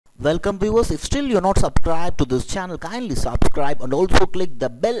Welcome viewers, if still you're not subscribed to this channel, kindly subscribe and also click the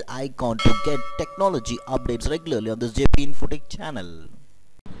bell icon to get technology updates regularly on this JP Infotech channel.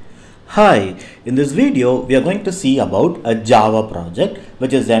 Hi, in this video we are going to see about a Java project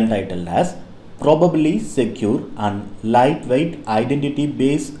which is entitled as Probably Secure and Lightweight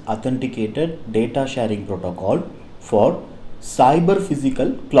Identity-Based Authenticated Data Sharing Protocol for Cyber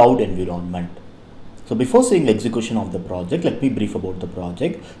Physical Cloud Environment. So before seeing the execution of the project, let me brief about the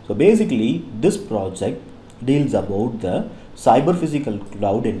project. So basically this project deals about the cyber physical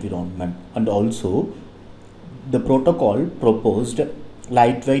cloud environment and also the protocol proposed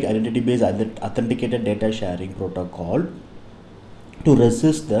lightweight identity-based authenticated data sharing protocol to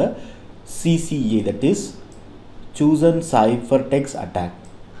resist the CCA, that is chosen-ciphertext attack.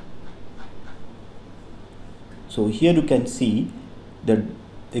 So here you can see the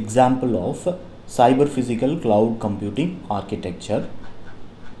example of cyber physical cloud computing architecture.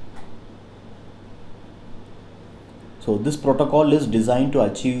 So this protocol is designed to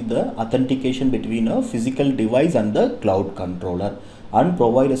achieve the authentication between a physical device and the cloud controller and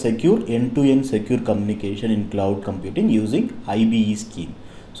provide a secure end-to-end secure communication in cloud computing using IBE scheme.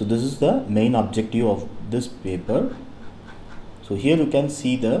 So this is the main objective of this paper. So here you can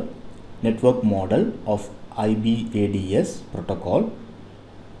see the network model of IBADS protocol,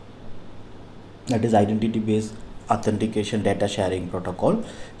 that is identity based authentication data sharing protocol.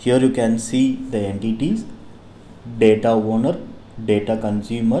 Here you can see the entities: data owner, data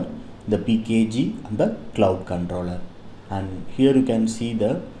consumer, the PKG and the cloud controller. And here you can see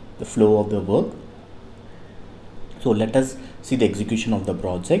the flow of the work. So let us see the execution of the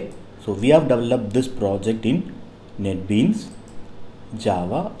project. So we have developed this project in NETBEANS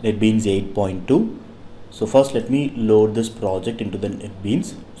Java, NETBEANS 8.2. So first let me load this project into the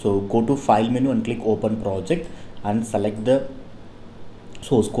NETBEANS. So go to file menu and click open project and select the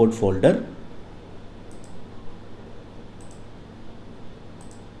source code folder.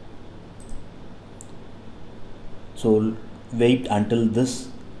 So wait until this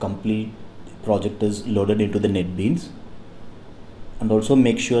complete project is loaded into the NETBEANS, and also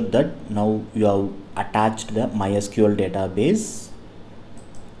make sure that now you have attached the MySQL database.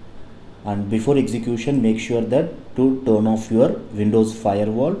 And before execution, make sure that to turn off your Windows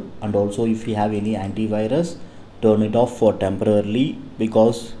firewall, and also if you have any antivirus, turn it off for temporarily,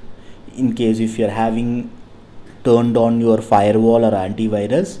 because in case if you are having turned on your firewall or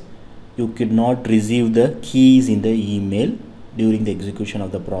antivirus, you could not receive the keys in the email during the execution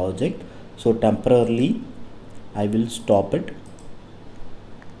of the project. So temporarily I will stop it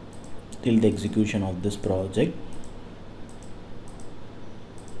till the execution of this project.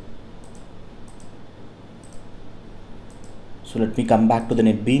 So let me come back to the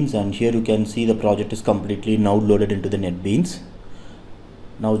NETBEANS, and here you can see the project is completely now loaded into the NETBEANS.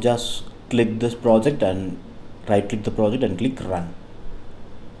 Now just click this project and right click the project and click run.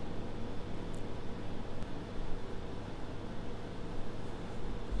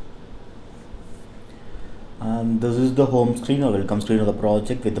 And this is the home screen or welcome screen of the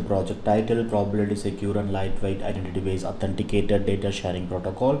project with the project title: Probably Secure and Lightweight Identity-Based Authenticated Data Sharing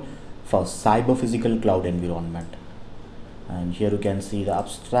Protocol for Cyber Physical Cloud Environment. And here you can see the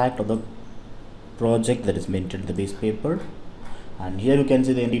abstract of the project that is mentioned in the base paper. And here you can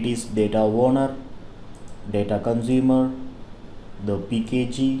see the entities: data owner, data consumer, the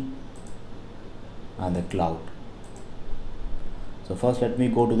PKG and the cloud. So first let me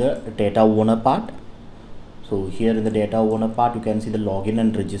go to the data owner part. So here in the data owner part you can see the login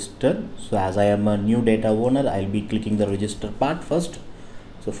and register. So as I am a new data owner, I'll be clicking the register part first.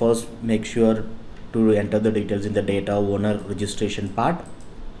 So first make sure to enter the details in the data owner registration part.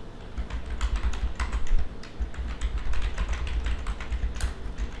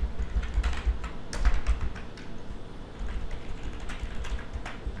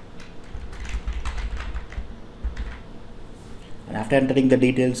 And after entering the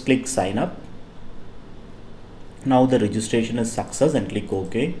details, click sign up. Now the registration is success and click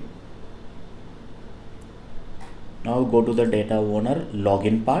OK. Now go to the data owner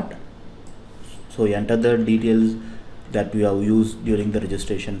login part. So you enter the details that we have used during the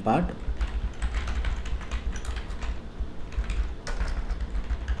registration part.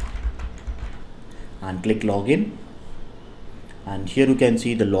 And click login. And here you can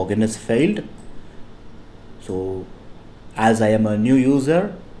see the login is failed. So as I am a new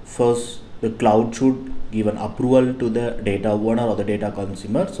user, first the cloud should give an approval to the data owner or the data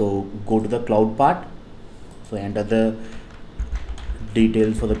consumer. So go to the cloud part. So enter the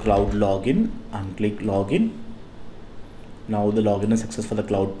details for the cloud login and click login. Now the login is success for the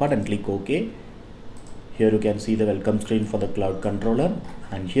cloud part and click OK. Here you can see the welcome screen for the cloud controller,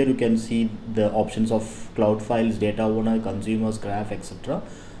 and here you can see the options of cloud files, data owner, consumers, graph, etc.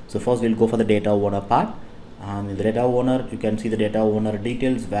 So first we'll go for the data owner part. In the data owner, you can see the data owner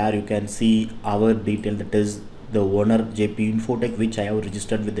details, where you can see our detail, that is the owner JP Infotech, which I have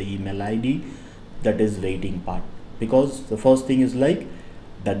registered with the email ID, that is waiting part. Because the first thing is like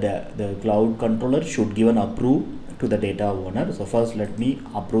that the cloud controller should give an approve to the data owner. So first let me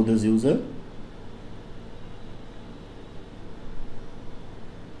approve this user.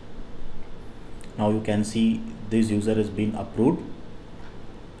 Now you can see this user has been approved.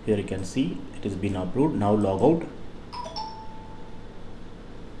 Here you can see it has been approved. Now log out.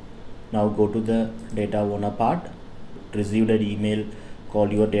 Now go to the data owner part. Received an email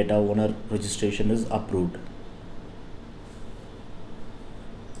called your data owner registration is approved.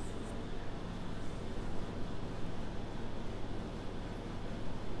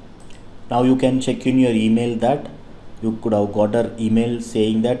 Now you can check in your email that you could have got an email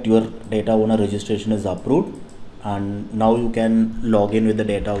saying that your data owner registration is approved, and now you can log in with the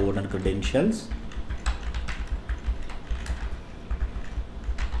data owner credentials.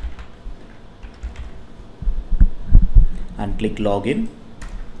 And click login.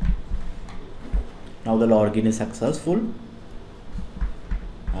 Now the login is successful,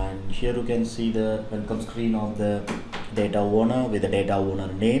 and here you can see the welcome screen of the data owner with the data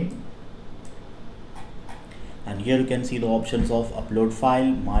owner name. And here you can see the options of upload file,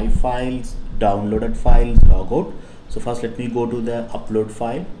 my files, downloaded files, logout. So first let me go to the upload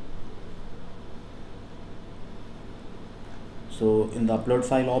file. So in the upload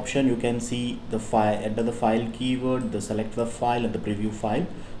file option, you can see the file, enter the file keyword, the select the file and the preview file.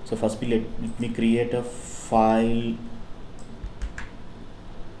 So first let me create a file.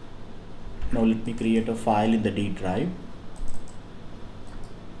 Now let me create a file in the D drive.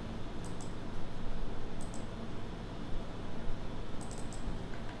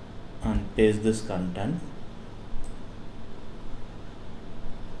 And paste this content.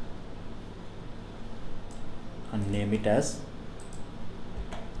 And name it as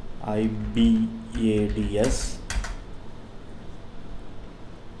IBADS,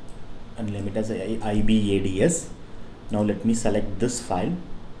 and name it as IBADS. Now let me select this file,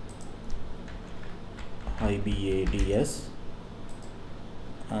 IBADS,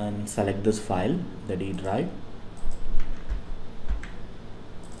 and select this file, the D drive.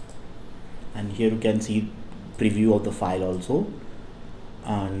 And here you can see preview of the file also.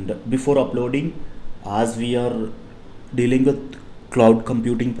 And before uploading, as we are dealing with cloud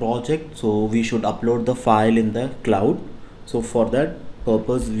computing project, so we should upload the file in the cloud. So for that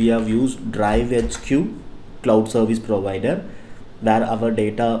purpose, we have used Drive HQ cloud service provider, where our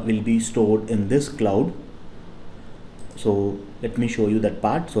data will be stored in this cloud. So let me show you that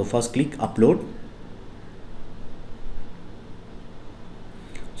part. So first click upload.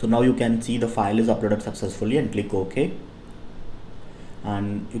 So now you can see the file is uploaded successfully, and click OK.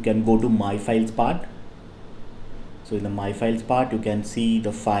 And you can go to my files part. So in the my files part, you can see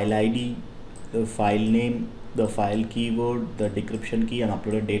the file ID, the file name, the file keyword, the decryption key, and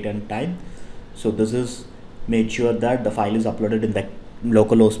uploaded date and time. So this is made sure that the file is uploaded in the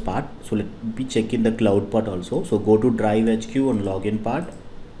localhost part. So let me check in the cloud part also. So go to Drive HQ and login part.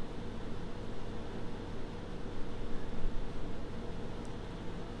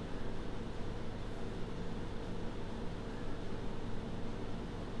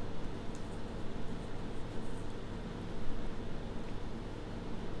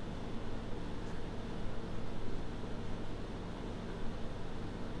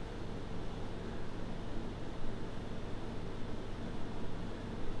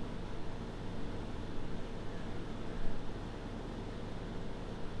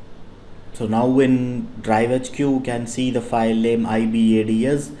 So now in Drive HQ, you can see the file name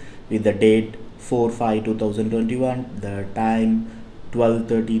IBADS with the date 4/5/2021, the time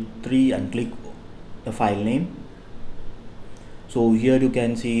 12:33, and click the file name. So here you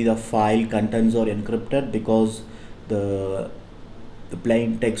can see the file contents are encrypted, because the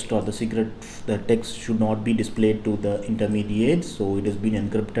plain text or the text should not be displayed to the intermediates. So it has been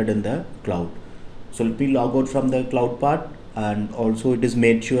encrypted in the cloud. So let me log out from the cloud part, and also it is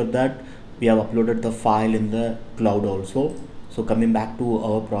made sure that we have uploaded the file in the cloud also. So coming back to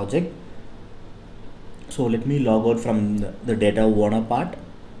our project, so let me log out from the data owner part.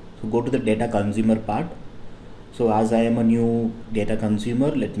 So go to the data consumer part. So as I am a new data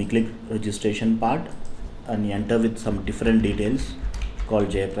consumer, let me click registration part and enter with some different details called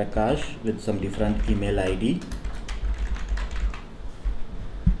Jayaprakash with some different email ID.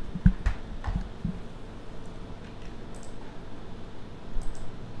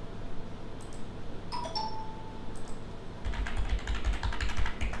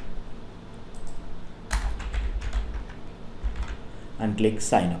 and click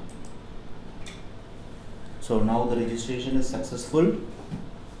sign up. So now the registration is successful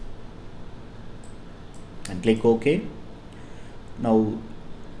and click OK. Now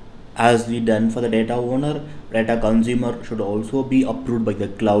as we done for the data owner, data consumer should also be approved by the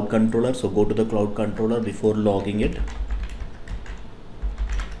cloud controller. So go to the cloud controller before logging it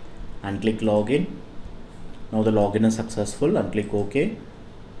and click login. Now the login is successful and click OK.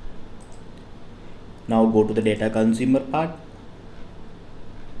 Now go to the data consumer part.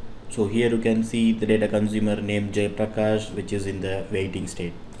 So here you can see the data consumer name Jayprakash, which is in the waiting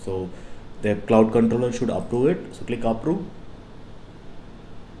state. So the cloud controller should approve it. So click approve.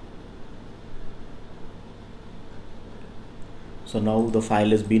 So now the file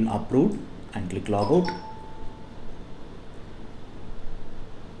has been approved and click logout.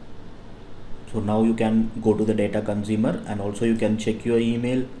 So now you can go to the data consumer and also you can check your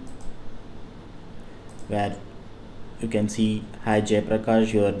email where you can see, hi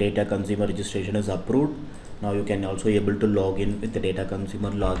Jayprakash, your data consumer registration is approved. Now you can also able to log in with the data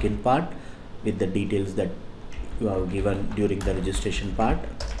consumer login part with the details that you have given during the registration part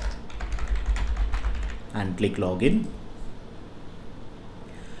and click login.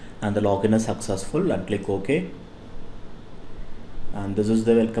 And the login is successful and click OK. And this is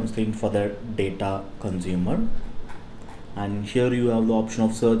the welcome screen for the data consumer. And here you have the option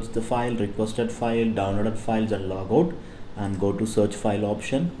of search the file, requested file, downloaded files, and logout, and go to search file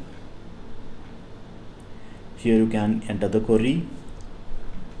option. Here you can enter the query.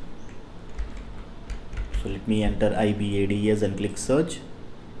 So let me enter IBADS and click search.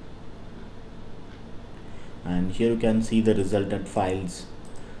 And here you can see the resultant files.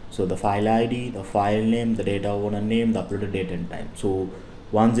 So the file ID, the file name, the data owner name, the uploaded date and time. So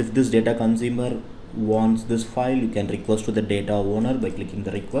once if this data consumer wants this file, you can request to the data owner by clicking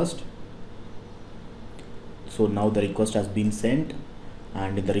the request. So now the request has been sent,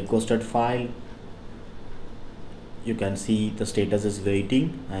 and in the requested file you can see the status is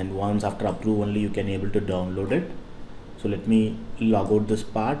waiting, and once after approve only you can able to download it. So let me log out this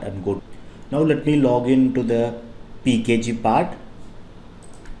part and go. Now let me log in to the PKG part.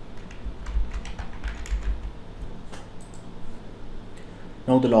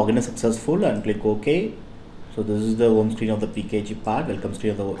 Now the login is successful and click OK. So this is the home screen of the PKG part, welcome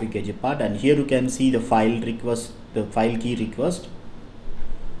screen of the PKG part, and here you can see the file request, the file key request.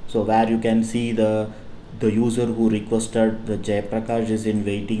 So where you can see the user who requested the Jayprakash is in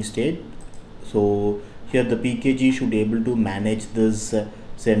waiting state. So here the PKG should be able to manage this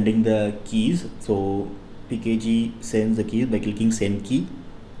sending the keys. So PKG sends the keys by clicking send key.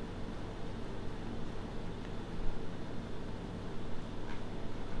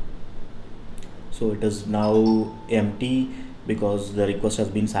 So it is now empty because the request has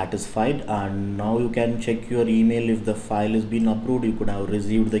been satisfied, and now you can check your email. If the file has been approved, you could have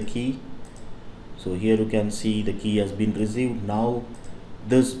received the key. So here you can see the key has been received. Now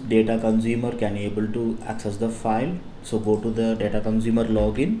this data consumer can able to access the file. So go to the data consumer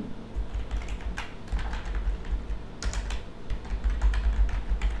login.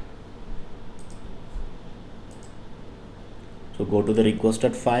 So go to the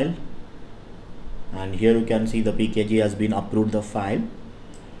requested file, and here you can see the PKG has been approved the file.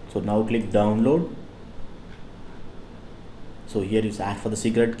 So now click download. So here is ask for the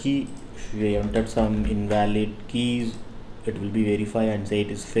secret key. If you entered some invalid keys, it will be verify and say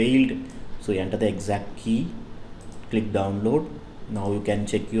it is failed. So you enter the exact key, click download. Now you can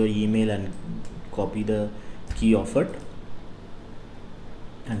check your email and copy the key of it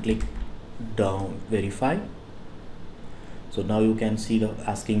and click down verify. So now you can see the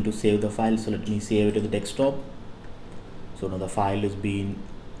asking to save the file. So let me save it to the desktop. So now the file is being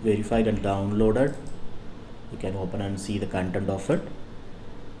verified and downloaded. You can open and see the content of it.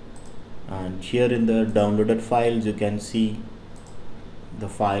 And here in the downloaded files, you can see the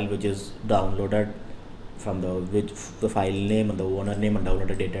file which is downloaded from the file name and the owner name and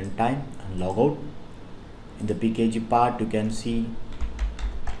downloaded date and time, and logout. In the PKG part, you can see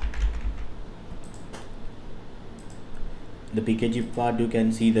the PKG part, you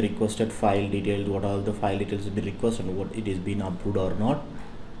can see the requested file details, what all the file details have been requested and what it is been approved or not,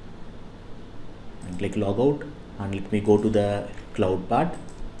 and click logout. And let me go to the cloud part.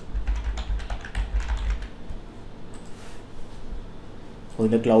 So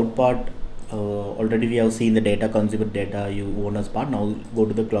in the cloud part, already we have seen the data consumer, data owners part. Now go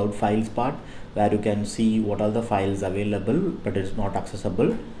to the cloud files part, where you can see what are the files available but it's not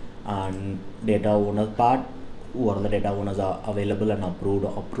accessible, and data owner part, who are the data owners are available and approved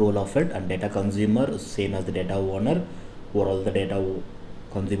approval of it, and data consumer same as the data owner, who are all the data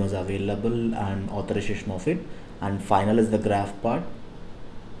consumers available and authorization of it. And final is the graph part.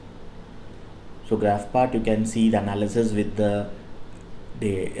 So graph part, you can see the analysis with the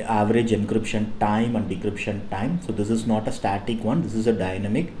average encryption time and decryption time. So this is not a static one, this is a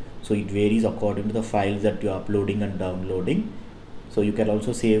dynamic, so it varies according to the files that you are uploading and downloading. So you can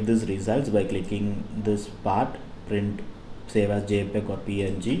also save these results by clicking this part, print, save as JPEG or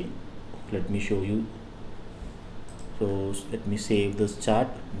PNG. Let me show you. So let me save this chart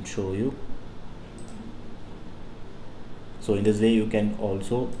and show you. So in this way you can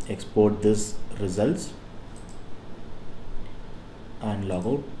also export this results and log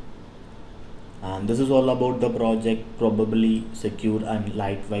out. And this is all about the project Probably, secure and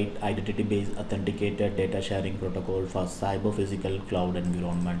lightweight identity based authenticated data sharing protocol for cyber physical cloud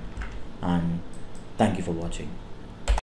environment. And thank you for watching.